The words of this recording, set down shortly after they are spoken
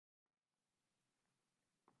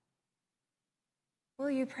Will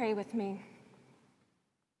you pray with me?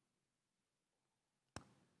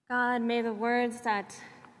 God, may the words that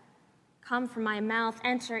come from my mouth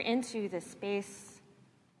enter into this space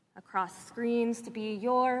across screens to be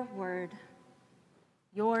your word,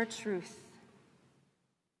 your truth.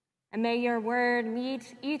 And may your word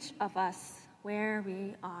meet each of us where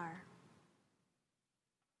we are.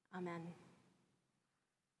 Amen.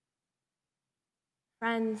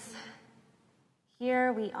 Friends,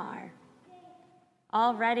 here we are,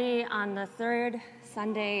 already on the third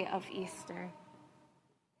Sunday of Easter.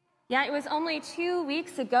 Yet it was only 2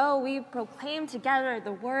 weeks ago we proclaimed together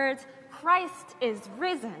the words, "Christ is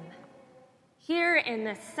risen," here in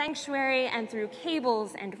this sanctuary and through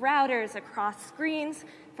cables and routers across screens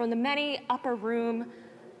from the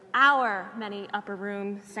our many upper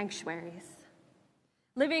room sanctuaries.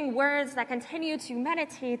 Living words that continue to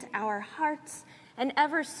meditate our hearts and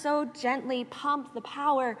ever so gently pump the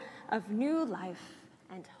power of new life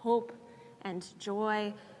and hope and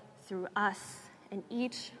joy through us in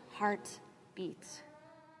each heartbeat.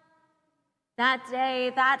 That day,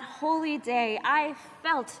 that holy day, I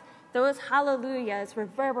felt those hallelujahs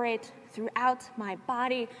reverberate throughout my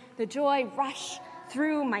body, the joy rush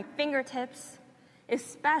through my fingertips,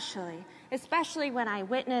 especially when I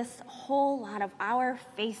witnessed a whole lot of our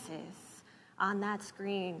faces on that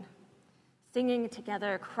screen, singing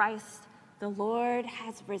together, "Christ, the Lord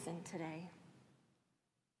has risen today."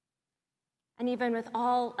 And even with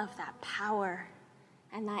all of that power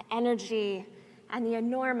and that energy and the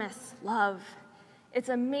enormous love, it's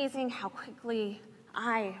amazing how quickly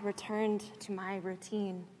I returned to my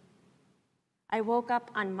routine. I woke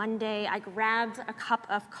up on Monday, I grabbed a cup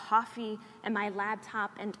of coffee and my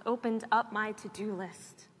laptop and opened up my to-do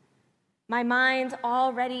list. My mind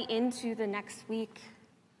already into the next week.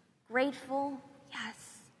 Grateful,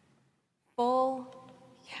 yes. Full,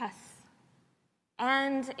 yes.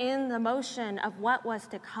 And in the motion of what was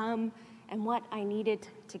to come and what I needed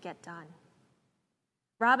to get done.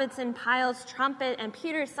 Robinson Pile's trumpet and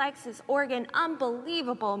Peter Sykes' organ,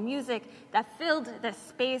 unbelievable music that filled the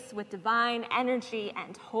space with divine energy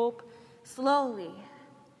and hope, slowly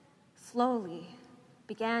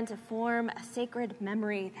began to form a sacred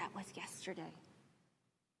memory that was yesterday.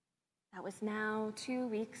 That was now 2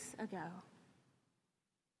 weeks ago.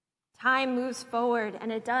 Time moves forward,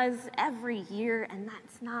 and it does every year, and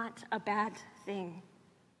that's not a bad thing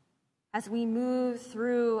as we move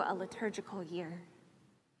through a liturgical year.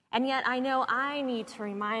 And yet I know I need to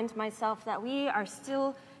remind myself that we are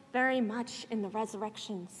still very much in the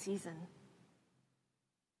resurrection season.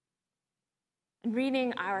 And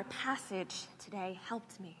reading our passage today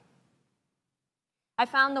helped me. I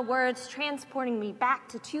found the words transporting me back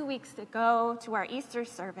to 2 weeks ago to our Easter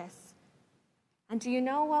service. And do you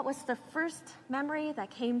know what was the first memory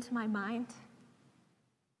that came to my mind?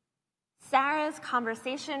 Sarah's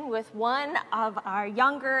conversation with one of our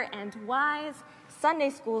younger and wise Sunday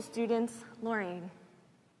school students, Lorraine.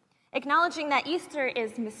 Acknowledging that Easter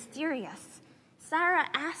is mysterious, Sarah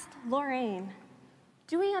asked Lorraine,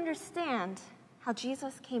 "Do we understand how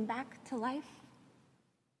Jesus came back to life?"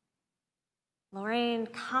 Lorraine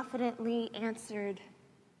confidently answered,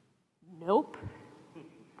 "Nope."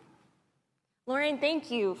 Lorraine,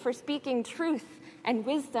 thank you for speaking truth and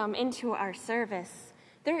wisdom into our service.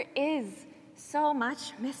 There is so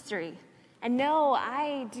much mystery. And no,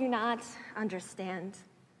 I do not understand.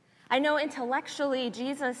 I know intellectually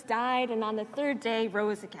Jesus died and on the third day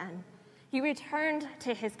rose again. He returned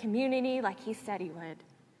to his community like he said he would,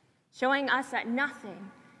 showing us that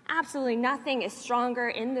nothing, absolutely nothing is stronger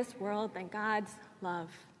in this world than God's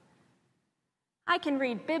love. I can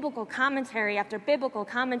read biblical commentary after biblical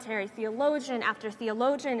commentary, theologian after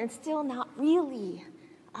theologian, and still not really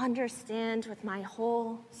understand with my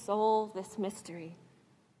whole soul this mystery.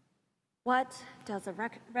 What does a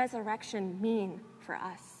resurrection mean for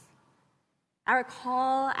us? Our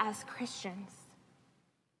call as Christians.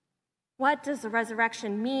 What does the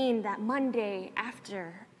resurrection mean that Monday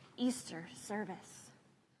after Easter service,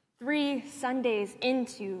 3 Sundays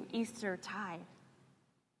into Eastertide?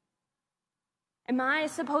 Am I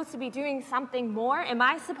supposed to be doing something more? Am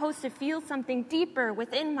I supposed to feel something deeper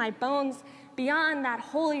within my bones beyond that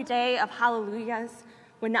holy day of hallelujahs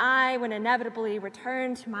when I would inevitably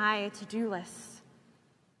return to my to-do list,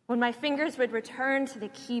 when my fingers would return to the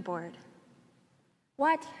keyboard?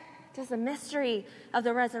 What does the mystery of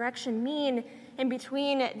the resurrection mean in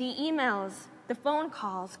between the emails, the phone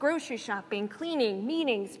calls, grocery shopping, cleaning,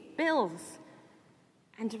 meetings, bills,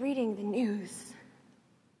 and reading the news?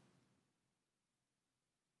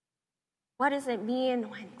 What does it mean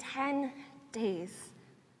when 10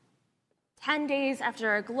 10 days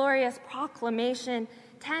after a glorious proclamation,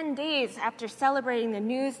 10 days after celebrating the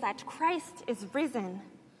news that Christ is risen,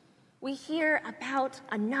 we hear about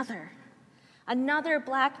another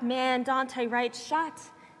Black man, Dante Wright, shot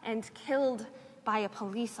and killed by a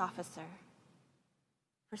police officer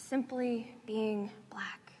for simply being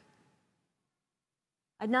Black.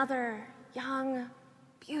 Another young,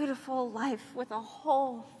 beautiful life with a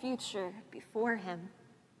whole future before him.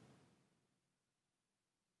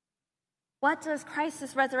 What does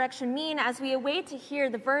Christ's resurrection mean as we await to hear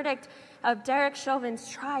the verdict of Derek Chauvin's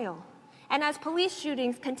trial, and as police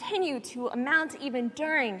shootings continue to amount even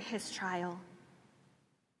during his trial?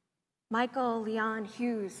 Michael Leon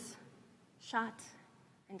Hughes, shot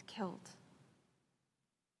and killed.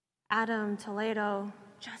 Adam Toledo,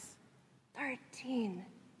 just 13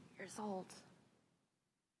 years old,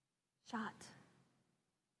 shot,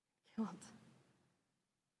 killed.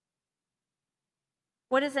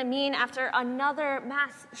 What does it mean after another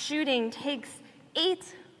mass shooting takes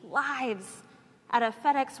 8 lives at a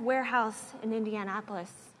FedEx warehouse in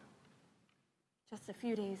Indianapolis just a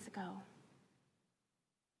few days ago?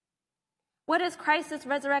 What does Christ's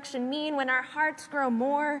resurrection mean when our hearts grow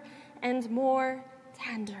more and more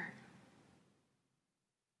tender?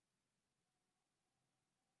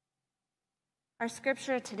 Our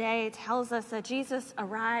scripture today tells us that Jesus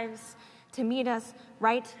arrives to meet us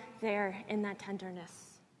right there in that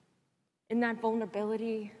tenderness, in that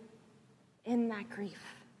vulnerability, in that grief.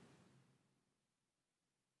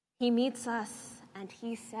 He meets us and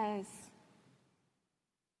he says,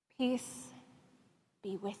 "Peace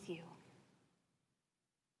be with you."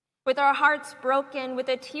 With our hearts broken, with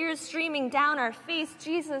the tears streaming down our face,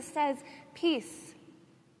 Jesus says, "Peace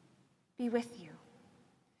be with you."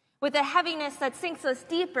 With a heaviness that sinks us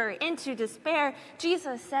deeper into despair,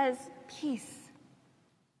 Jesus says, "Peace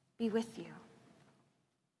be with you."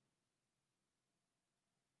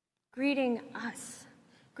 Greeting us,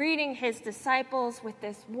 greeting his disciples with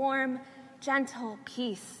this warm, gentle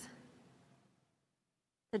peace.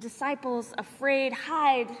 The disciples, afraid,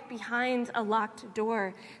 hide behind a locked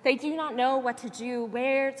door. They do not know what to do,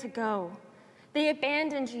 where to go. They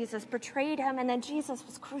abandoned Jesus, betrayed him, and then Jesus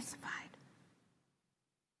was crucified.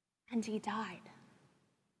 And he died.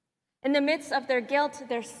 In the midst of their guilt,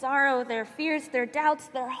 their sorrow, their fears, their doubts,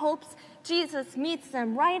 their hopes, Jesus meets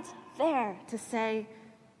them right there to say,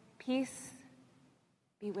 "Peace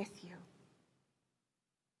be with you."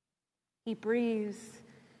 He breathes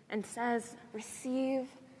and says, "Receive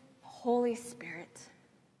the Holy Spirit.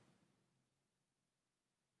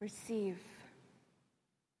 Receive."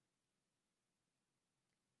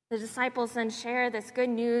 The disciples then share this good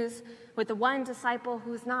news with the one disciple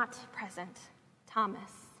who's not present,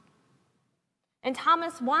 Thomas. And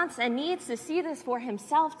Thomas wants and needs to see this for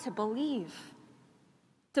himself to believe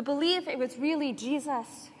it was really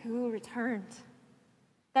Jesus who returned,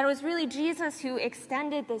 that it was really Jesus who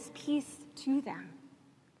extended this peace to them.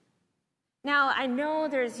 Now, I know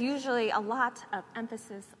there's usually a lot of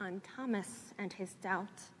emphasis on Thomas and his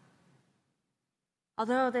doubt,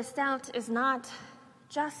 although this doubt is not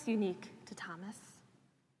just unique to Thomas.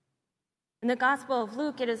 In the Gospel of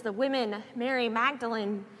Luke, it is the women, Mary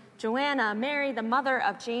Magdalene, Joanna, Mary, the mother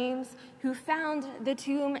of James, who found the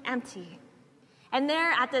tomb empty. And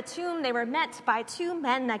there at the tomb, they were met by 2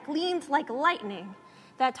 men that gleamed like lightning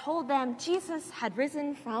that told them Jesus had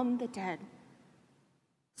risen from the dead.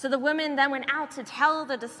 So the women then went out to tell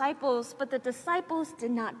the disciples, but the disciples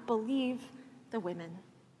did not believe the women.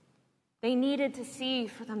 They needed to see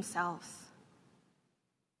for themselves.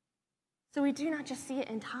 So we do not just see it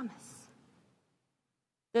in Thomas.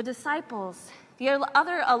 The disciples, the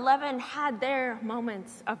other 11, had their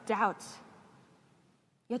moments of doubt,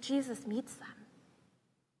 yet Jesus meets them.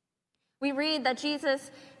 We read that Jesus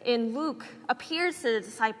in Luke appears to the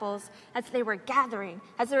disciples as they were gathering,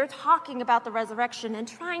 as they were talking about the resurrection and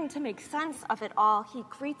trying to make sense of it all. He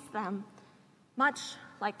greets them, much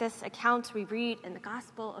like this account we read in the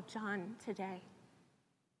Gospel of John today.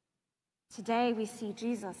 Today we see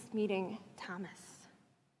Jesus meeting Thomas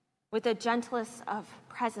with the gentlest of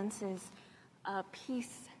presences,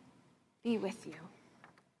 "Peace be with you."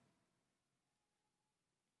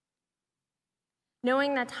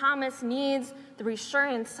 Knowing that Thomas needs the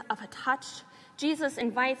reassurance of a touch, Jesus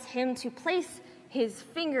invites him to place his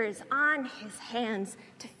fingers on his hands,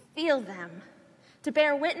 to feel them, to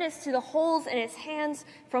bear witness to the holes in his hands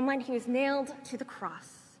from when he was nailed to the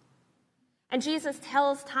cross. And Jesus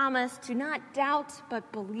tells Thomas to not doubt,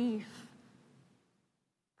 but believe.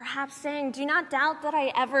 Perhaps saying, "Do not doubt that I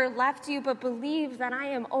ever left you, but believe that I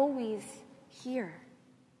am always here."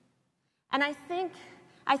 And I think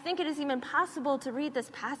I think it is even possible to read this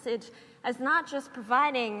passage as not just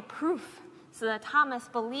providing proof so that Thomas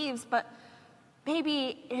believes, but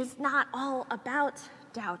maybe it is not all about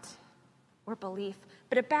doubt or belief,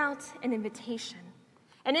 but about an invitation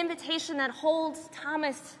that holds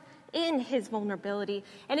Thomas in his vulnerability,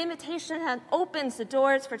 an invitation that opens the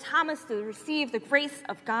doors for Thomas to receive the grace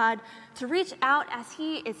of God, to reach out as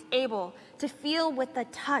he is able, to feel with the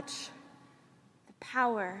touch the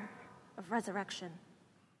power of resurrection.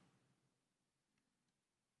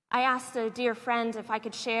 I asked a dear friend if I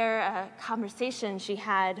could share a conversation she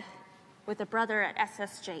had with a brother at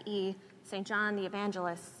SSJE, St. John the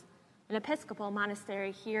Evangelist, an Episcopal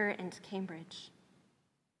monastery here in Cambridge.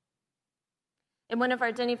 In one of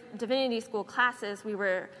our divinity school classes, we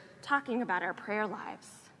were talking about our prayer lives.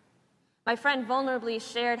 My friend vulnerably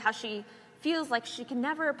shared how she feels like she can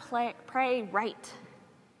never pray right.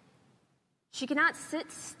 She cannot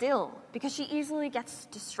sit still because she easily gets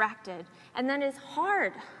distracted and then is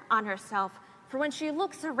hard on herself, for when she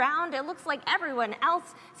looks around, it looks like everyone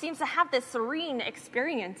else seems to have this serene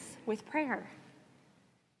experience with prayer.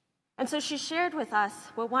 And so she shared with us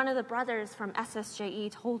what one of the brothers from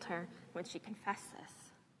SSJE told her when she confessed this.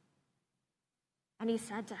 And he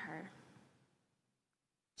said to her,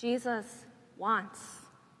 Jesus wants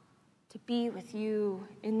to be with you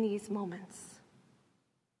in these moments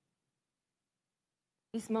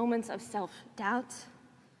of self-doubt,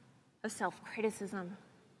 of self-criticism,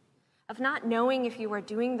 of not knowing if you are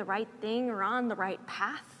doing the right thing or on the right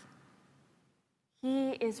path. He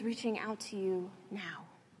is reaching out to you now.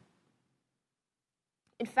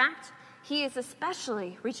 In fact, he is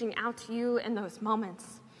especially reaching out to you in those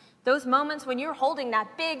moments when you're holding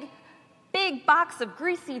that big box of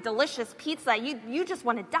greasy, delicious pizza you just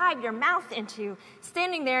want to dive your mouth into,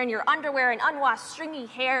 standing there in your underwear and unwashed, stringy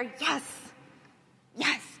hair.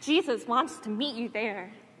 Yes, Jesus wants to meet you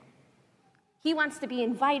there. He wants to be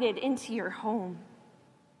invited into your home.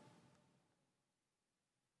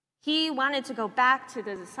 He wanted to go back to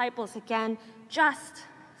the disciples again just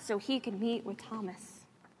so he could meet with Thomas.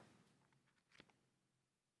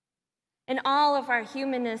 In all of our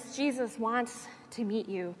humanness, Jesus wants to meet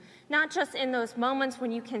you, not just in those moments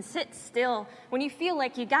when you can sit still, when you feel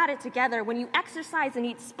like you got it together, when you exercise and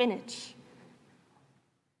eat spinach,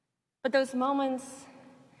 but those moments,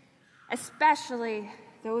 especially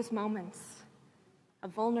those moments of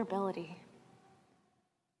vulnerability,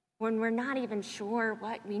 when we're not even sure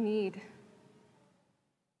what we need.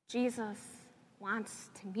 Jesus wants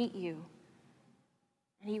to meet you,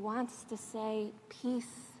 and he wants to say,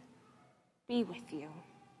 peace be with you.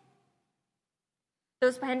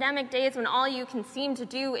 Those pandemic days when all you can seem to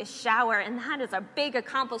do is shower, and that is a big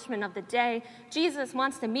accomplishment of the day, Jesus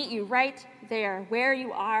wants to meet you right there where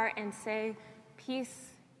you are and say, peace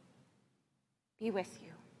be with you.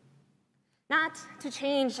 Not to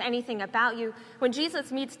change anything about you. When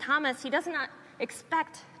Jesus meets Thomas, he does not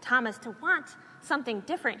expect Thomas to want something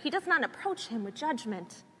different. He does not approach him with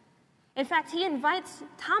judgment. In fact, he invites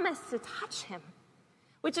Thomas to touch him,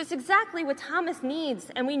 which is exactly what Thomas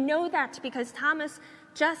needs. And we know that because Thomas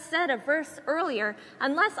just said a verse earlier,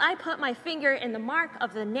 unless I put my finger in the mark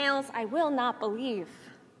of the nails, I will not believe.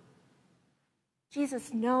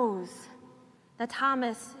 Jesus knows that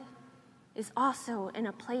Thomas is also in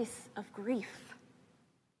a place of grief.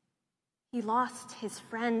 He lost his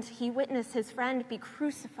friend. He witnessed his friend be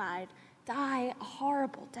crucified, die a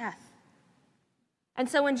horrible death. And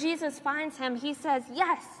so when Jesus finds him, he says,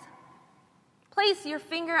 yes, place your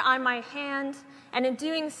finger on my hand. And in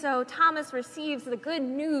doing so, Thomas receives the good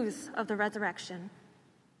news of the resurrection.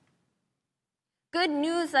 Good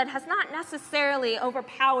news that has not necessarily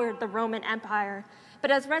overpowered the Roman Empire, but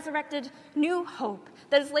has resurrected new hope,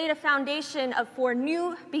 that has laid a foundation for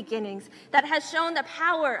new beginnings, that has shown the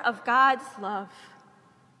power of God's love.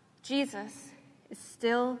 Jesus is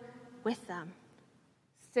still with them,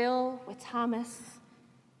 still with Thomas,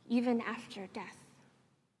 even after death.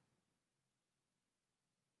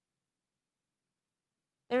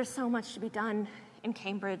 There's so much to be done in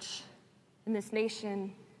Cambridge, in this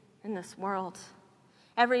nation, in this world.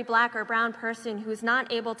 Every Black or brown person who's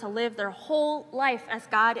not able to live their whole life as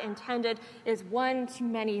God intended is one too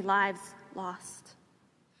many lives lost.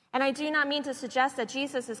 And I do not mean to suggest that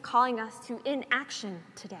Jesus is calling us to inaction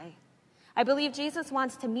today. I believe Jesus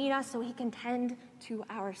wants to meet us so he can tend to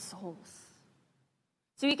our souls.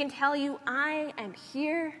 So he can tell you, I am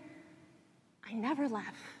here. I never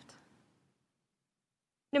left.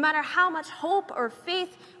 No matter how much hope or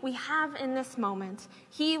faith we have in this moment,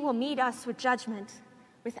 he will meet us with judgment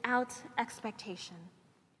without expectation.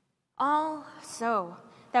 All so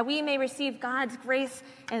that we may receive God's grace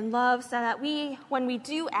and love, so that when we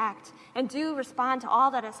do act and do respond to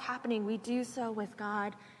all that is happening, we do so with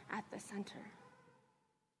God at the center.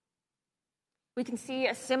 We can see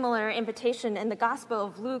a similar invitation in the Gospel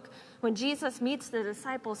of Luke when Jesus meets the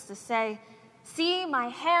disciples to say, "See my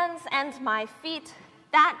hands and my feet,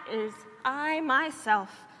 that is I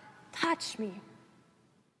myself. Touch me.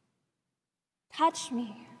 Touch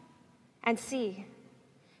me and see.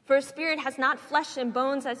 For a spirit has not flesh and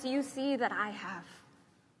bones as you see that I have."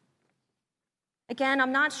 Again,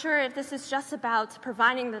 I'm not sure if this is just about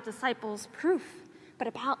providing the disciples proof, but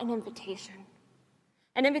about an invitation.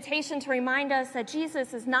 An invitation to remind us that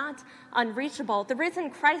Jesus is not unreachable. The risen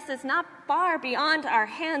Christ is not far beyond our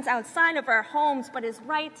hands, outside of our homes, but is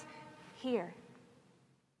right here.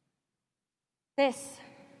 This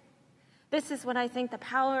is what I think the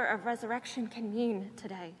power of resurrection can mean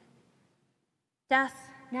today. Death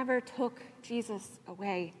never took Jesus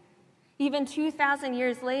away. Even 2,000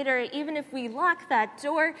 years later, even if we lock that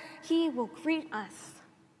door, he will greet us.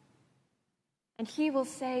 And he will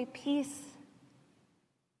say, "Peace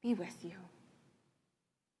be with you."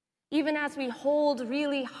 Even as we hold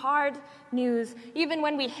really hard news, even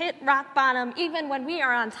when we hit rock bottom, even when we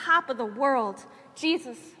are on top of the world,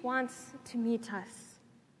 Jesus wants to meet us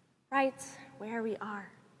right where we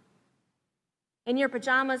are. In your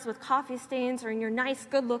pajamas with coffee stains or in your nice,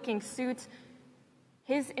 good-looking suit,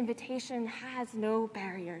 his invitation has no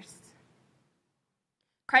barriers.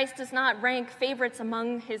 Christ does not rank favorites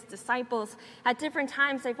among his disciples. At different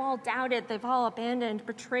times, they've all doubted, they've all abandoned,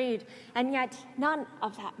 betrayed, and yet none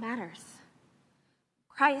of that matters.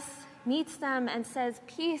 Christ meets them and says,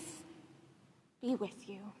 "Peace be with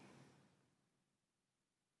you."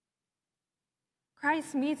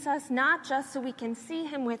 Christ meets us not just so we can see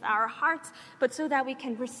him with our hearts, but so that we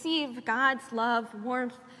can receive God's love,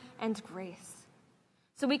 warmth, and grace.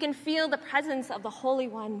 So we can feel the presence of the Holy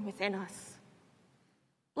One within us.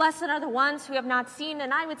 Blessed are the ones who have not seen,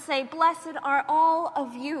 and I would say, blessed are all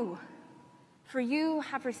of you, for you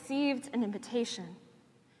have received an invitation.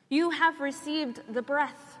 You have received the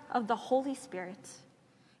breath of the Holy Spirit.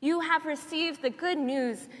 You have received the good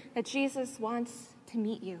news that Jesus wants to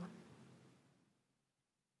meet you.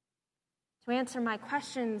 To answer my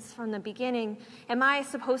questions from the beginning, am I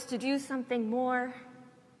supposed to do something more?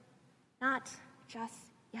 Not just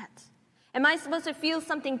yet. Am I supposed to feel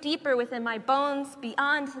something deeper within my bones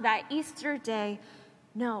beyond that Easter day?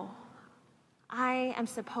 No. I am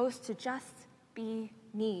supposed to just be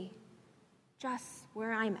me, just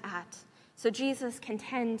where I'm at, so Jesus can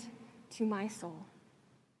tend to my soul.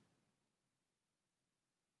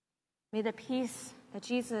 May the peace that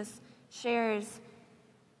Jesus shares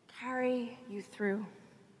carry you through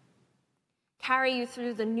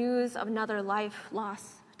the news of another life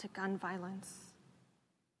lost to gun violence.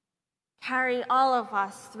 Carry all of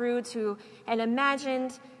us through to an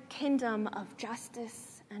imagined kingdom of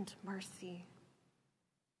justice and mercy.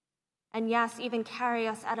 And yes, even carry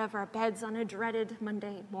us out of our beds on a dreaded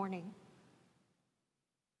Monday morning.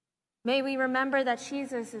 May we remember that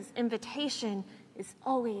Jesus' invitation is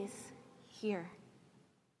always here.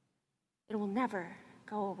 It will never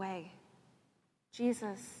go away.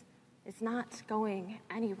 Jesus is not going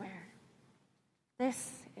anywhere.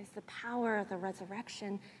 This is the power of the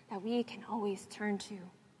resurrection that we can always turn to.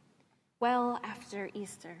 Well after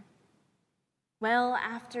Easter, well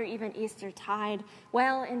after even Eastertide,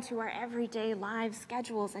 well into our everyday lives,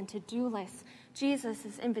 schedules, and to-do lists,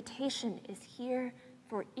 Jesus' invitation is here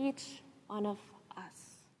for each one of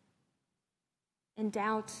us. In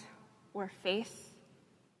doubt or faith,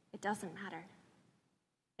 it doesn't matter.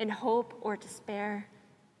 In hope or despair,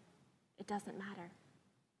 it doesn't matter.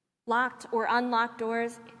 Locked or unlocked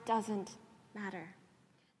doors, it doesn't matter.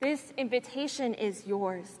 This invitation is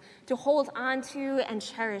yours to hold on to and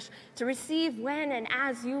cherish, to receive when and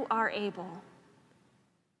as you are able.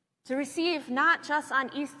 To receive not just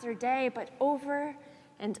on Easter Day, but over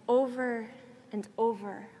and over and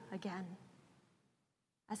over again,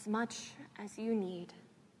 as much as you need.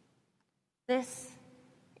 This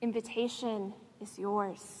invitation is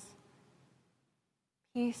yours.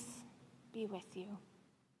 Peace be with you.